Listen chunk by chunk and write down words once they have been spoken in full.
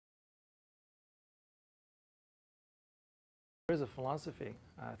There's a philosophy.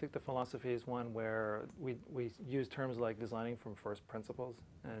 I think the philosophy is one where we use terms like designing from first principles,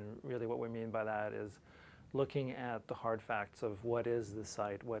 and really what we mean by that is looking at the hard facts of what is the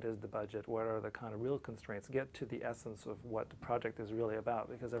site, what is the budget, what are the kind of real constraints, get to the essence of what the project is really about,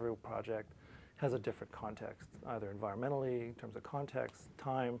 because every project has a different context, either environmentally, in terms of context,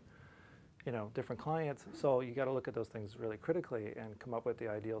 time, different clients. So you got to look at those things really critically and come up with the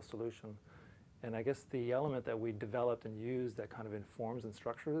ideal solution. And I guess the element that we developed and used that kind of informs and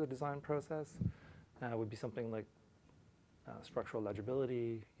structures the design process would be something like structural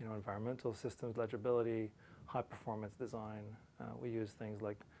legibility, environmental systems legibility, high performance design. We use things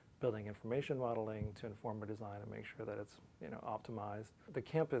like building information modeling to inform our design and make sure that it's optimized. The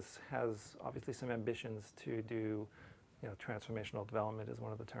campus has obviously some ambitions to do transformational development is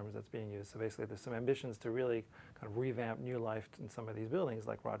one of the terms that's being used. So basically there's some ambitions to really kind of revamp new life in some of these buildings,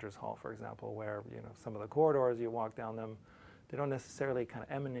 like Rogers Hall, for example, where some of the corridors, you walk down them, they don't necessarily kind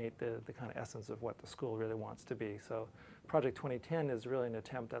of emanate the kind of essence of what the school really wants to be. So Project 2010 is really an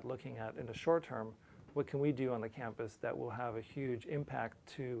attempt at looking at, in the short term, what can we do on the campus that will have a huge impact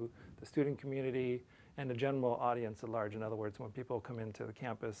to the student community and the general audience at large. In other words, when people come into the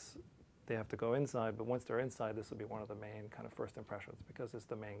campus, they have to go inside, but once they're inside, this will be one of the main kind of first impressions because it's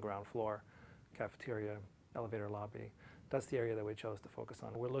the main ground floor, cafeteria, elevator lobby. That's the area that we chose to focus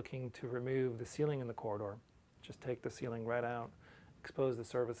on. We're looking to remove the ceiling in the corridor, just take the ceiling right out, expose the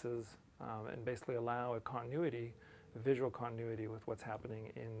surfaces, and basically allow a continuity, a visual continuity with what's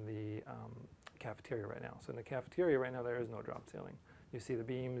happening in the cafeteria right now. So in the cafeteria right now, there is no drop ceiling. You see the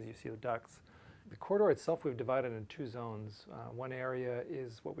beams, you see the ducts. The corridor itself we've divided into two zones. One area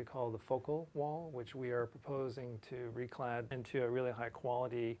is what we call the focal wall, which we are proposing to reclad into a really high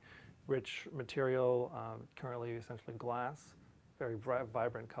quality, rich material, currently essentially glass, very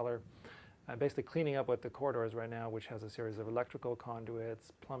vibrant color. Basically cleaning up what the corridor is right now, which has a series of electrical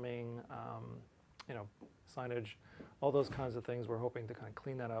conduits, plumbing, signage, all those kinds of things. We're hoping to kind of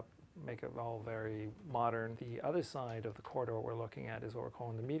clean that up, make it all very modern. The other side of the corridor we're looking at is what we're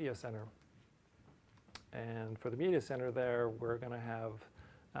calling the media center. And for the media center there, we're going to have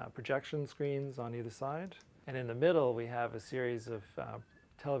projection screens on either side. And in the middle, we have a series of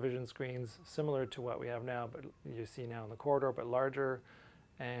television screens similar to what we have now, but you see now in the corridor, but larger.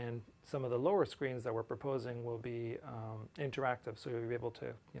 And some of the lower screens that we're proposing will be interactive, so you'll be able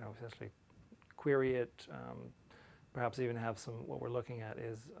to, essentially query it, perhaps even have some, what we're looking at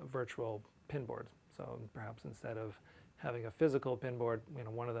is virtual pinboards. So perhaps instead of having a physical pinboard,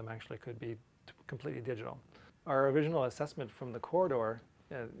 one of them actually could be completely digital. Our original assessment from the corridor,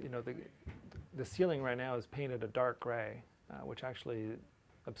 the ceiling right now is painted a dark gray, which actually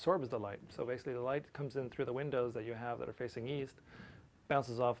absorbs the light. So basically the light comes in through the windows that you have that are facing east,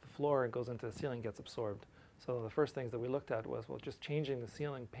 bounces off the floor and goes into the ceiling, gets absorbed. So the first things that we looked at was, well, just changing the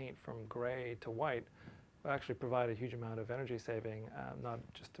ceiling paint from gray to white will actually provide a huge amount of energy saving, not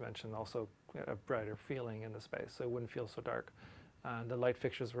just to mention also a brighter feeling in the space, so it wouldn't feel so dark. The light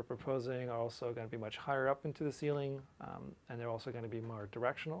fixtures we're proposing are also going to be much higher up into the ceiling, and they're also going to be more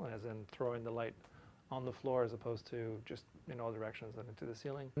directional, as in throwing the light on the floor as opposed to just in all directions and into the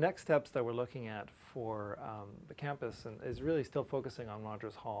ceiling. Next steps that we're looking at for the campus is really still focusing on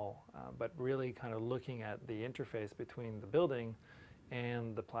Rogers Hall, but really kind of looking at the interface between the building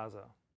and the plaza.